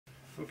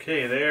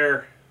Okay,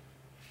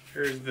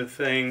 here's the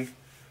thing.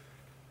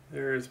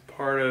 There's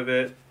part of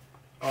it.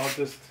 I'll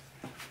just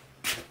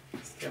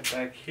step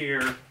back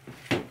here.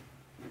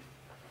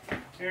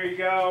 There you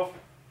go.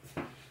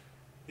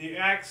 The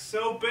axe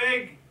so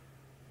big,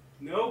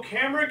 no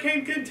camera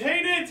can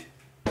contain it.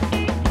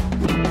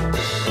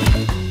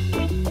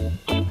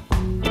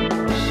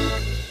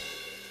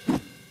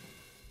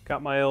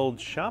 Got my old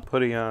shop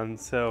hoodie on,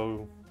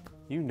 so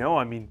you know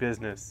I mean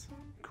business.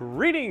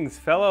 Greetings,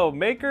 fellow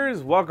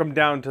makers. Welcome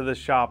down to the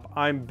shop.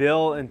 I'm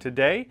Bill, and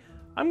today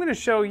I'm going to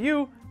show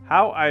you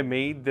how I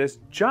made this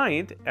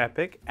giant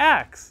epic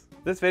axe.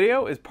 This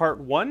video is part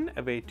one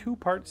of a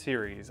two-part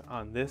series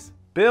on this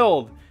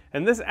build.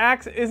 And this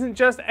axe isn't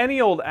just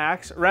any old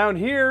axe. Around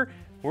here,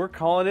 we're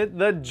calling it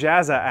the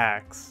Jazza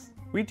axe.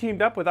 We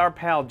teamed up with our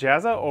pal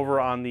Jazza over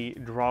on the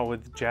Draw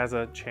with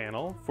Jazza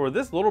channel for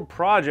this little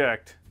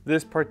project.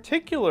 This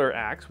particular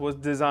axe was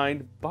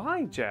designed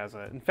by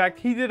Jazza. In fact,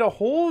 he did a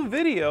whole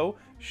video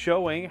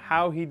showing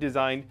how he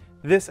designed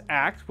this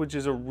axe, which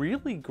is a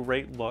really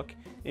great look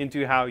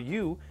into how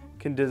you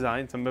can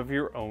design some of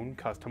your own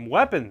custom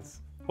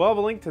weapons. We'll have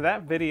a link to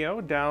that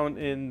video down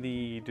in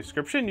the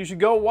description. You should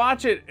go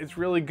watch it. It's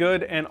really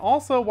good. And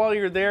also, while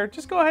you're there,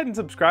 just go ahead and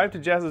subscribe to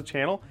Jazza's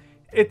channel.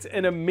 It's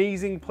an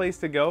amazing place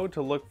to go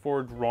to look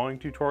for drawing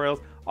tutorials.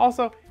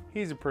 Also,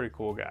 he's a pretty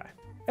cool guy.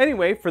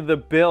 Anyway, for the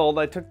build,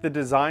 I took the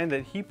design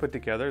that he put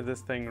together, this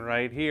thing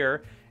right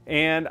here,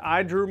 and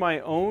I drew my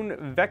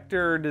own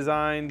vector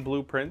design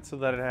blueprint so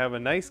that I'd have a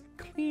nice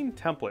clean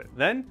template.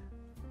 Then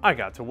I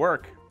got to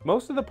work.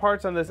 Most of the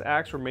parts on this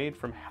axe were made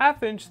from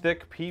 1/2-inch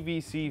thick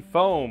PVC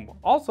foam,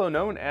 also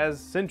known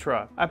as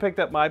Sintra. I picked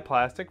up my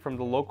plastic from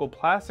the local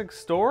plastic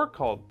store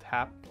called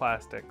Tap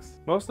Plastics.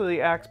 Most of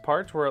the axe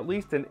parts were at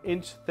least 1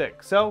 inch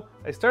thick, so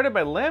I started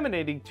by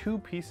laminating 2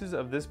 pieces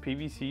of this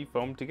PVC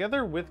foam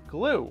together with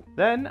glue.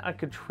 Then I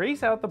could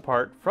trace out the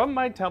part from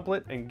my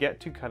template and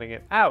get to cutting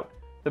it out.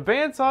 The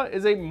bandsaw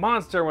is a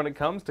monster when it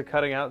comes to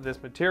cutting out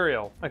this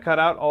material. I cut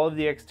out all of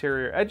the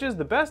exterior edges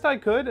the best I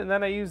could, and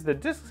then I used the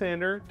disc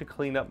sander to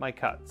clean up my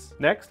cuts.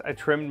 Next, I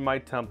trimmed my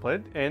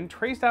template and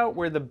traced out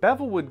where the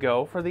bevel would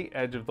go for the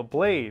edge of the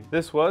blade.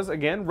 This was,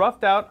 again,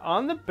 roughed out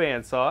on the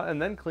bandsaw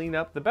and then cleaned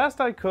up the best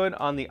I could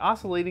on the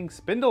Oscillating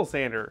Spindle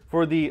sander.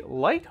 For the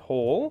light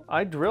hole,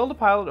 I drilled a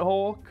pilot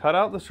hole, cut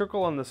out the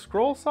circle on the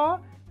scroll saw,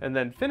 and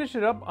then finish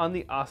it up on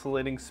the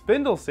Oscillating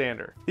Spindle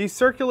sander. These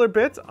circular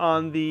bits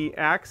on the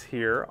axe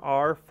here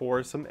are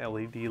for some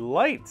LED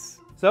lights.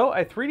 So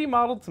I 3D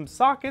modeled some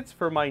sockets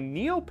for my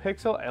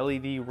NeoPixel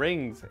LED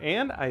rings,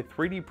 and I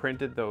 3D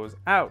printed those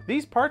out.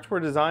 These parts were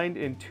designed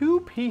in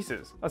 2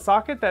 pieces, a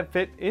socket that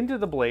fit into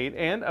the blade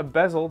and a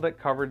bezel that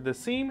covered the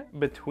seam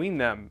between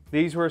them.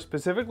 These were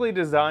specifically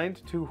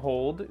designed to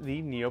hold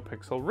the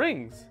NeoPixel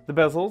rings. The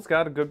bezels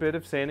got a good bit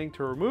of sanding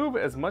to remove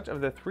as much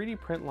of the 3D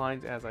print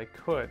lines as I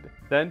could.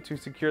 Then to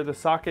secure the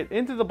socket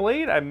into the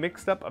blade, I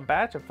mixed up a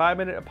batch of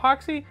 5-minute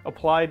epoxy,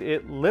 applied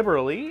it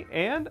liberally,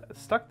 and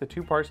stuck the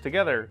 2 parts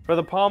together. For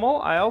the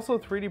pommel, I also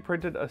 3D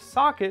printed a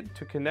socket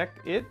to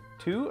connect it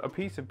to a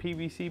piece of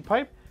PVC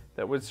pipe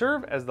that would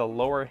serve as the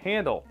lower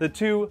handle. The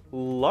 2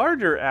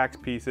 larger axe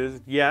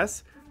pieces,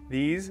 yes,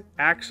 these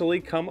actually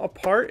come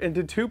apart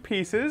into 2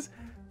 pieces.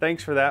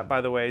 Thanks for that,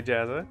 by the way,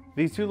 Jazza.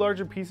 These 2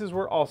 larger pieces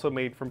were also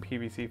made from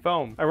PVC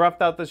foam. I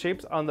roughed out the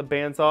shapes on the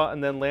bandsaw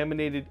and then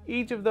laminated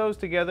each of those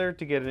together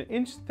to get an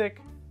 1-inch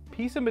thick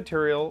piece of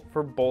material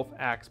for both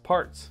axe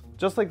parts.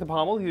 Just like the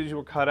pommel, these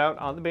were cut out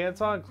on the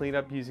bandsaw and cleaned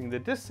up using the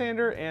disc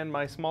sander and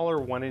my smaller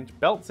 1-inch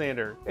belt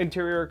sander.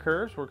 Interior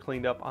curves were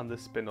cleaned up on the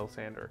spindle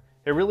sander.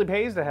 It really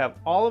pays to have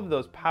all of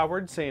those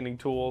powered sanding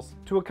tools.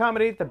 To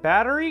accommodate the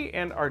battery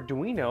and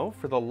Arduino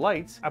for the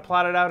lights, I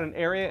plotted out an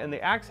area in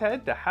the axe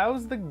head to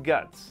house the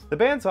guts. The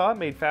bandsaw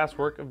made fast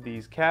work of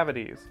these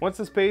cavities. Once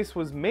the space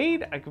was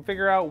made, I could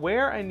figure out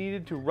where I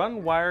needed to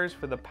run wires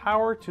for the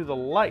power to the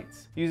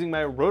lights. Using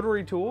my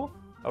rotary tool,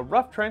 a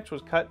rough trench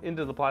was cut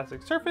into the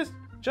plastic surface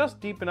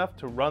just deep enough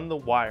to run the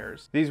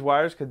wires. These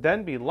wires could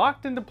then be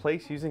locked into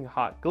place using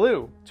hot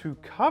glue. To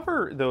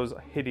cover those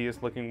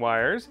hideous looking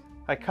wires,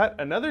 I cut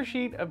another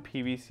sheet of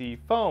PVC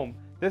foam,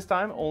 this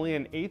time only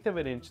 1/8 of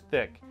an inch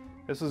thick.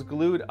 This was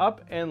glued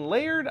up and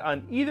layered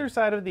on either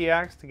side of the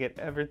axe to get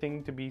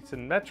everything to be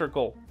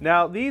symmetrical.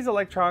 Now, these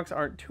electronics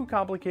aren't too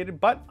complicated,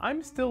 but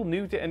I'm still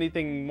new to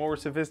anything more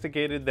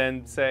sophisticated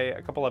than, say,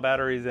 a couple of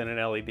batteries and an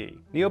LED.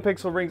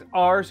 NeoPixel rings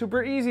are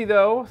super easy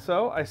though,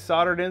 so I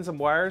soldered in some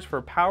wires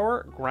for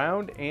power,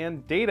 ground,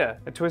 and data.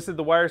 I twisted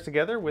the wires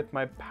together with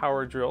my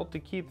power drill to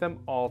keep them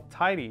all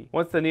tidy.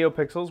 Once the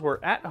NeoPixels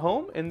were at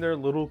home in their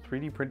little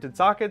 3D printed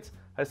sockets,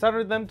 I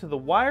soldered them to the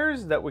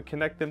wires that would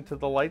connect them to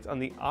the lights on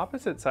the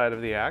opposite side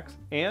of the axe,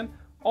 and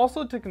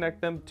also to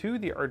connect them to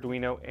the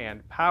Arduino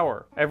and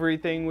power.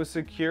 Everything was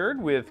secured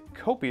with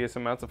copious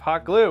amounts of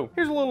hot glue.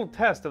 Here's a little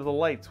test of the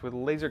lights with a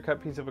laser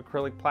cut piece of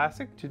acrylic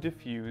plastic to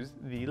diffuse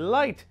the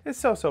light. It's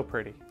so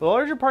pretty. The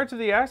larger parts of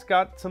the axe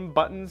got some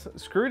buttons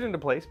screwed into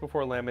place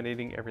before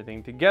laminating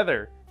everything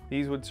together.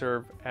 These would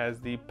serve as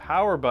the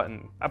power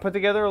button. I put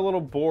together a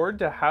little board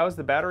to house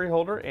the battery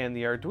holder and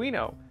the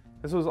Arduino.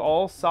 This was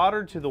all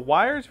soldered to the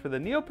wires for the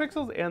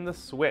NeoPixels and the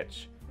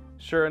switch.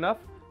 Sure enough,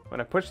 when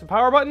I pushed the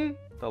power button,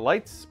 the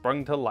lights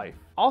sprung to life.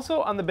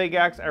 Also on the big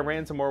axe, I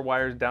ran some more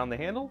wires down the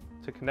handle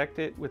to connect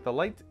it with the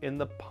lights in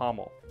the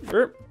pommel.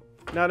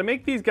 Now to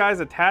make these guys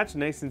attach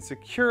nice and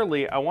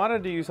securely, I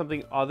wanted to use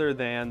something other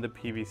than the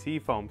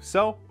PVC foam,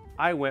 so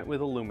I went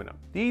with aluminum.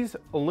 These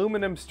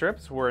aluminum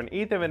strips were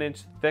 1/8 of an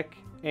inch thick,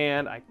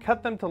 and I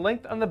cut them to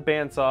length on the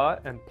bandsaw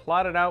and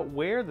plotted out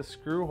where the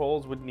screw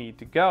holes would need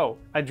to go.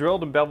 I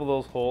drilled and beveled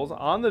those holes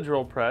on the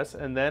drill press,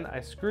 and then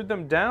I screwed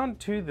them down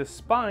to the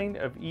spine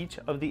of each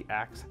of the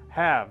axe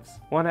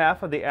halves. One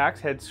half of the axe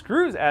had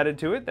screws added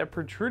to it that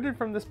protruded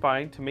from the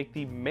spine to make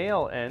the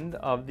male end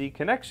of the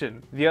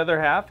connection. The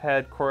other half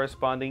had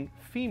corresponding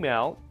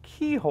female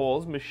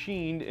keyholes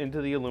machined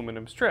into the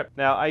aluminum strip.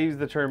 Now I use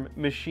the term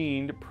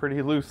machined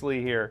pretty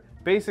loosely here.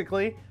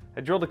 Basically,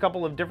 I drilled a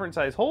couple of different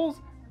size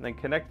holes and then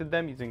connected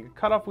them using a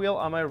cutoff wheel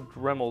on my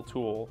Dremel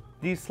tool.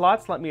 These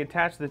slots let me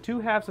attach the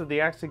two halves of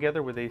the axe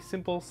together with a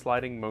simple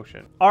sliding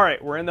motion.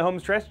 Alright, we're in the home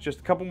stretch,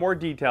 just a couple more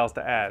details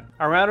to add.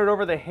 I rounded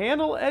over the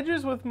handle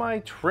edges with my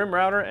trim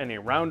router and a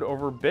round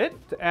over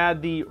bit. To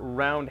add the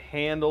round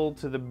handle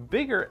to the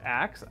bigger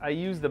axe, I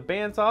used the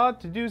bandsaw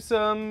to do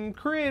some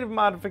creative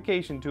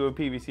modification to a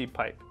PVC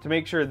pipe. To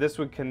make sure this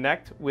would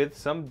connect with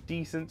some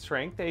decent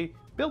strength, I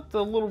built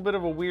a little bit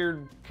of a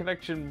weird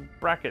connection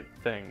bracket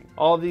thing.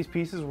 All of these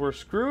pieces were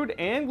screwed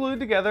and glued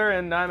together,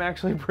 and I'm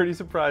actually pretty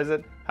surprised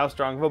at how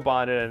strong of a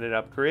bond it ended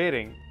up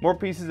creating. More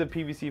pieces of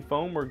PVC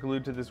foam were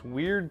glued to this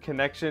weird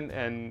connection,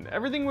 and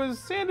everything was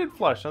sanded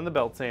flush on the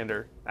belt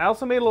sander. I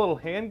also made a little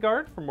hand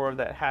guard for more of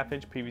that 1/2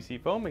 inch PVC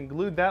foam and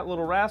glued that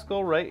little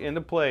rascal right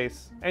into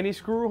place. Any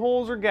screw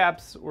holes or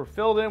gaps were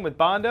filled in with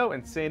Bondo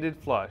and sanded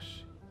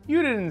flush.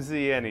 You didn't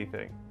see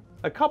anything.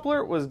 A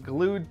coupler was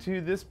glued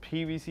to this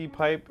PVC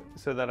pipe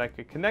so that I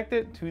could connect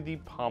it to the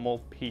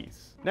pommel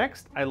piece.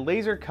 Next, I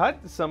laser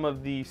cut some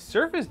of the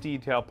surface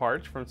detail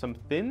parts from some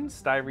thin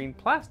styrene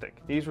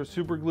plastic. These were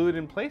super glued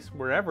in place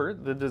wherever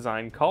the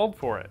design called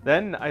for it.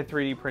 Then I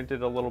 3D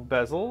printed a little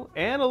bezel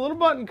and a little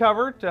button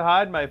cover to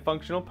hide my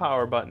functional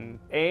power button.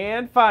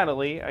 And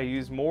finally, I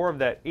used more of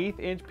that 1/8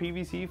 inch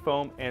PVC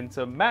foam and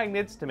some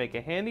magnets to make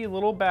a handy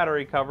little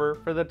battery cover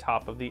for the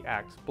top of the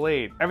axe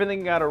blade.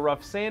 Everything got a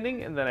rough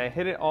sanding, and then I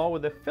hit it all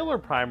with a filler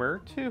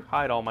primer to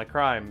hide all my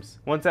crimes.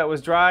 Once that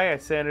was dry, I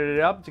sanded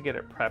it up to get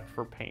it prepped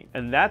for paint.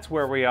 And that's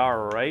where we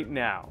are right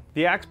now.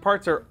 The axe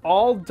parts are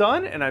all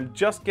done, and I'm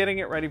just getting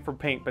it ready for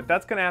paint, but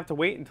that's gonna have to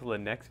wait until the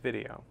next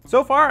video.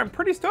 So far, I'm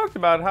pretty stoked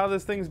about how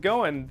this thing's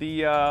going.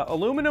 The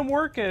aluminum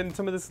work and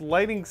some of this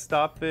lighting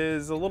stuff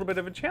is a little bit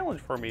of a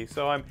challenge for me,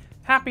 so I'm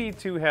happy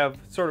to have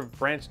sort of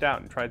branched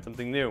out and tried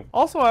something new.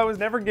 Also, I was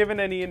never given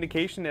any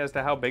indication as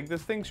to how big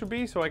this thing should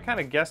be, so I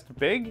kind of guessed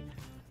big.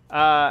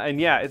 And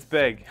yeah, it's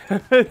big.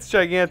 It's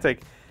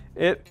gigantic.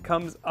 It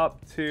comes up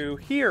to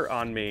here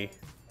on me.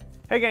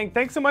 Hey gang,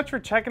 thanks so much for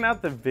checking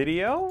out the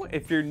video.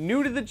 If you're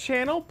new to the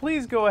channel,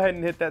 please go ahead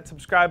and hit that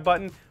subscribe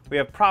button. We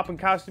have prop and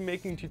costume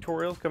making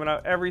tutorials coming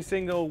out every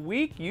single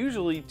week,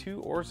 usually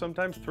 2 or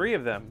sometimes 3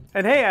 of them.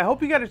 And hey, I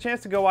hope you got a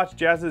chance to go watch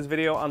Jazza's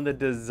video on the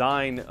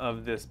design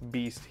of this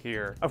beast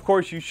here. Of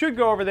course, you should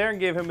go over there and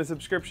give him a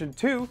subscription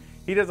too.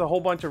 He does a whole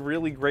bunch of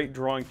really great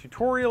drawing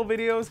tutorial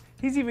videos.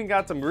 He's even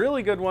got some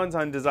really good ones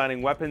on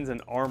designing weapons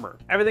and armor.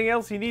 Everything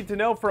else you need to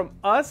know from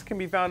us can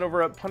be found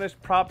over at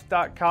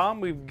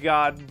punishedprops.com. We've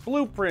got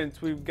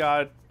blueprints, we've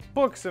got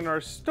books in our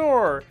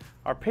store,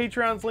 our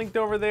Patreon's linked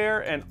over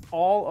there, and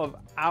all of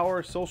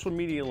our social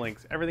media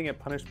links, everything at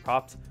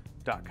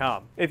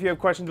punishedprops.com. If you have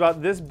questions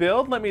about this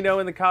build, let me know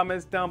in the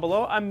comments down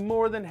below. I'm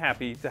more than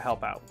happy to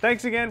help out.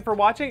 Thanks again for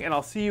watching, and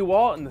I'll see you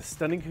all in the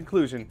stunning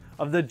conclusion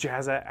of the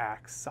Jazza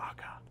Axe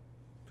saga.